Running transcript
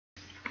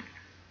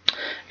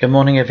Good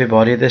morning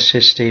everybody, this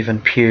is Stephen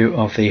Pugh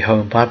of the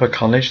Home Bible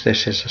College.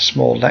 This is a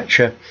small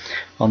lecture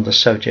on the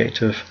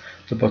subject of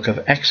the book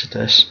of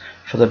Exodus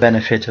for the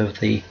benefit of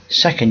the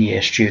second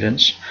year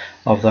students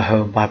of the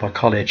Home Bible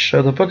College.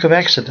 So the book of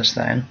Exodus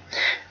then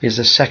is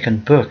the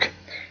second book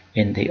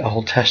in the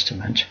Old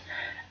Testament,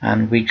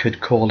 and we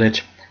could call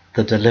it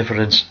the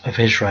deliverance of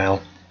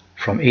Israel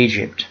from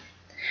Egypt.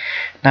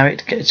 Now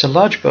it's a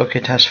large book.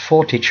 It has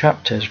 40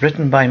 chapters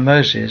written by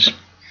Moses.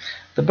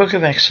 The book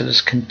of Exodus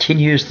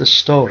continues the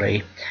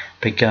story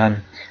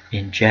begun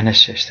in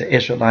Genesis. The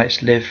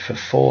Israelites lived for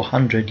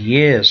 400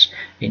 years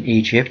in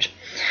Egypt.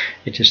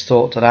 It is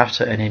thought that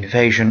after an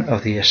invasion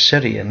of the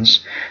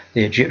Assyrians,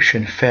 the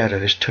Egyptian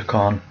pharaohs took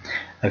on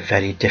a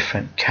very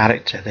different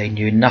character. They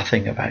knew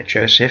nothing about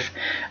Joseph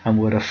and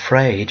were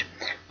afraid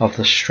of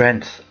the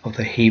strength of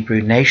the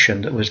Hebrew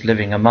nation that was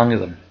living among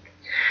them.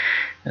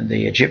 And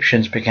the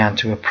Egyptians began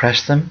to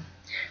oppress them,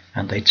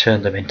 and they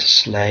turned them into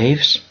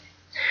slaves.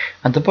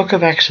 And the book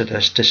of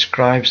Exodus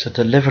describes the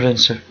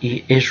deliverance of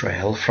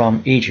Israel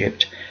from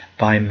Egypt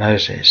by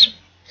Moses.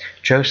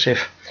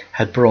 Joseph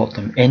had brought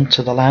them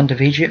into the land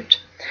of Egypt,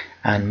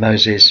 and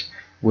Moses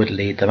would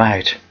lead them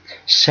out.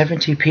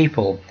 70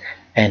 people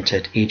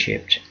entered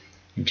Egypt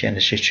in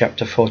Genesis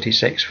chapter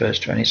 46 verse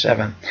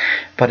 27,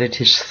 but it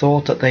is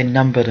thought that they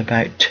numbered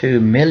about 2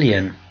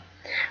 million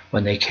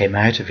when they came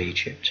out of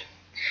Egypt.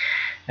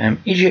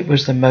 Egypt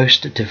was the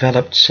most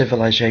developed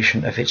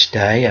civilization of its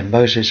day, and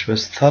Moses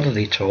was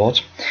thoroughly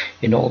taught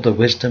in all the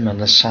wisdom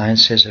and the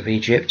sciences of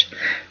Egypt,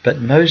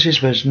 but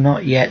Moses was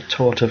not yet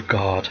taught of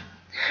God,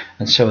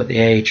 and so at the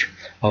age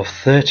of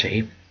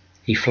 30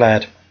 he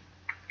fled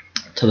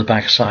to the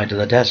backside of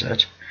the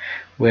desert,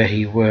 where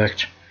he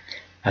worked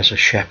as a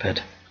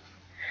shepherd.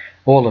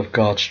 All of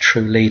God's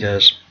true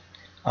leaders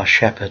are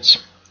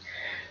shepherds.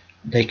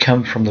 They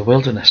come from the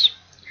wilderness.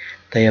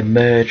 They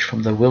emerge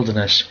from the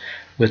wilderness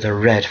with a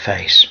red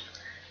face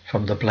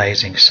from the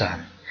blazing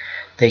sun.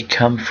 They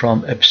come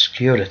from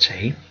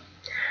obscurity,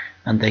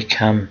 and they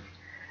come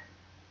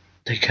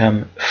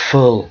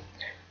full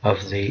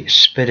of the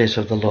Spirit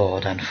of the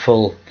Lord and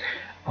full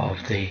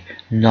of the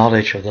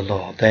knowledge of the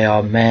Lord. They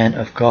are men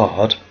of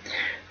God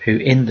who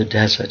in the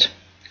desert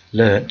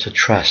learnt to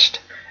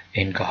trust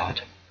in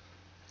God.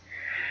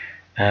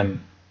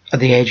 At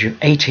the age of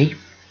 80,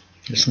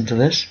 listen to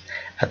this,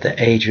 at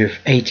the age of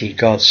 80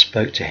 God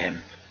spoke to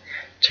him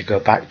to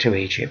go back to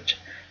Egypt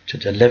to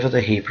deliver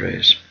the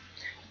Hebrews,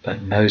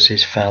 but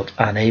Moses felt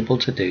unable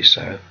to do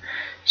so,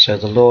 so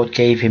the Lord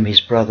gave him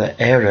his brother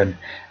Aaron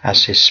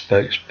as his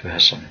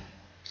spokesperson.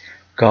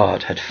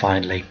 God had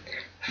finally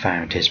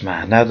found his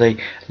man. Now the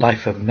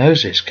life of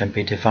Moses can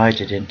be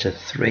divided into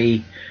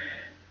 3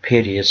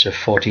 periods of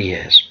 40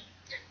 years.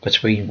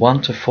 Between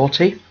 1 to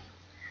 40,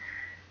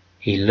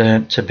 he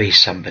learnt to be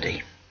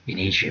somebody in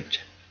Egypt.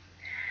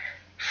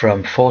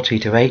 From 40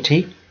 to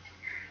 80,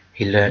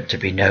 he learnt to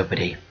be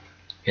nobody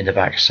in the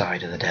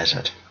backside of the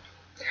desert.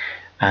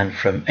 And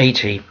from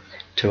 80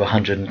 to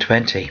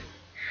 120,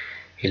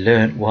 he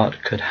learnt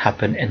what could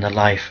happen in the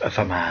life of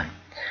a man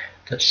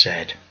that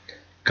said,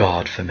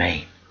 God for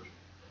me.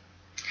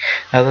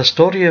 Now the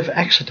story of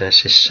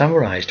Exodus is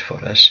summarized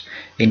for us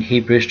in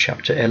Hebrews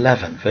chapter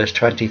 11, verse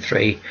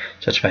 23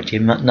 to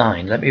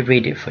 29. Let me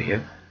read it for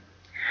you.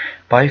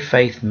 By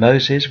faith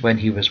Moses, when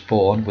he was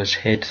born, was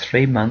hid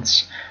 3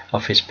 months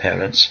of his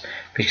parents,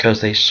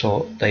 because they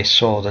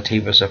saw that he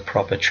was a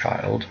proper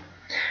child,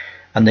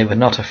 and they were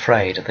not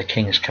afraid of the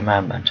king's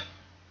commandment.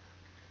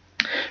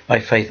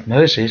 By faith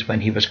Moses,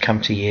 when he was come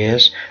to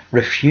years,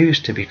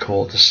 refused to be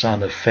called the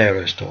son of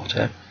Pharaoh's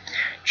daughter,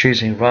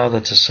 choosing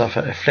rather to suffer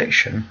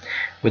affliction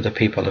with the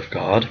people of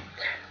God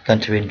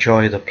than to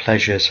enjoy the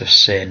pleasures of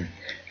sin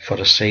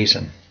for a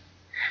season,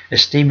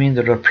 esteeming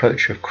the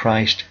reproach of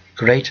Christ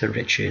greater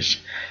riches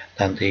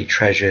than the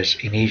treasures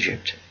in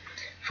Egypt,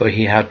 for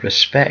he had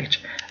respect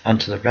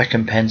unto the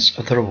recompense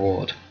of the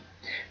reward.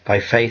 By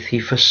faith he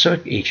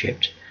forsook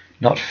Egypt,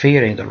 not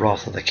fearing the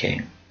wrath of the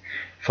king,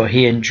 for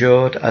he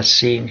endured as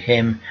seeing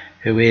him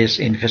who is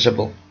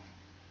invisible.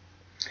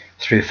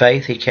 Through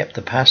faith he kept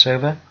the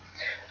Passover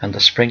and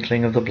the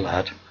sprinkling of the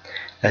blood,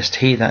 lest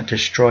he that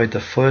destroyed the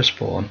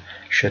firstborn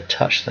should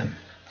touch them.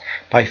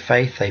 By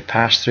faith they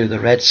passed through the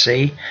Red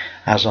Sea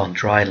as on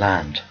dry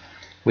land,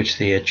 which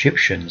the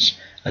Egyptians,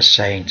 as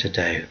saying to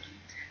do,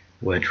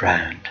 were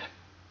drowned.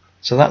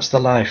 So that's the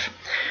life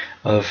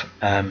of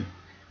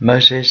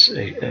Moses,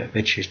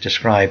 which is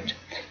described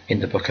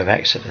in the book of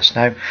Exodus.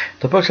 Now,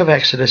 the book of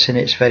Exodus, in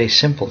its very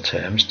simple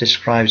terms,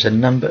 describes a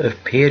number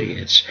of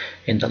periods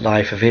in the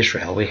life of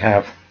Israel. We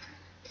have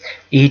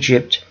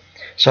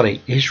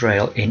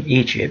Israel in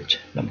Egypt,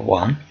 number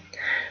 1.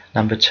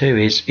 Number 2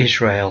 is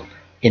Israel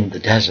in the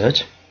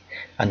desert.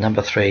 And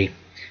number 3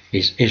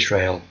 is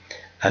Israel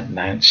at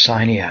Mount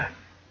Sinai.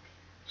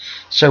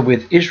 So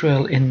with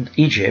Israel in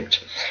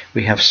Egypt,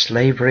 we have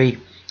slavery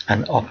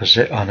and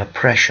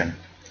oppression.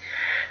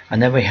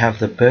 And then we have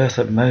the birth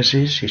of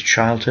Moses, his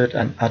childhood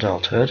and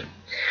adulthood.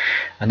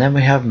 And then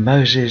we have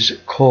Moses'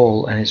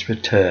 call and his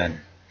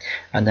return.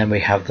 And then we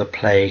have the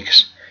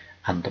plagues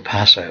and the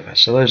Passover.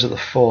 So those are the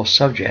 4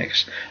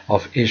 subjects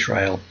of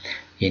Israel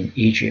in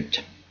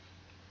Egypt.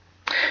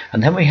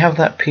 And then we have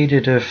that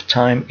period of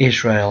time,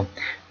 Israel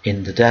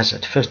in the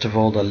desert. First of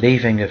all, the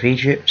leaving of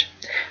Egypt,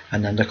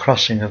 and then the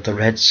crossing of the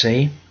Red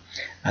Sea,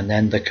 and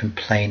then the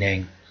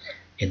complaining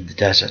in the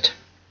desert.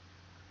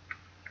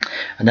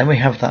 And then we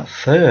have that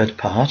third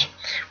part,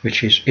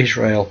 which is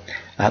Israel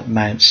at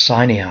Mount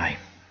Sinai.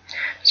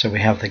 So we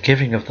have the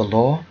giving of the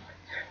law,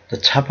 the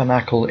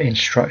tabernacle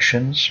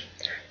instructions,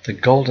 the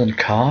golden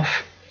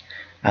calf,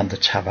 and the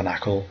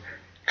tabernacle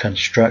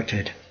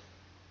constructed.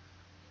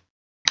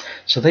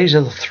 So these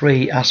are the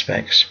 3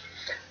 aspects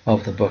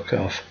of the book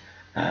of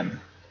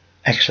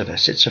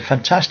Exodus. It's a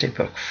fantastic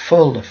book,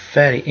 full of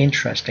very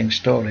interesting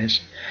stories,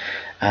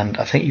 and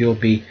I think you'll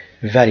be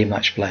very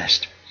much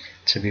blessed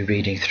to be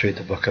reading through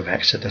the book of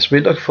Exodus. We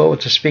look forward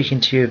to speaking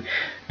to you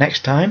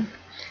next time,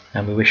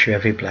 and we wish you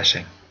every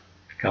blessing.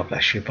 God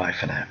bless you. Bye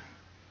for now.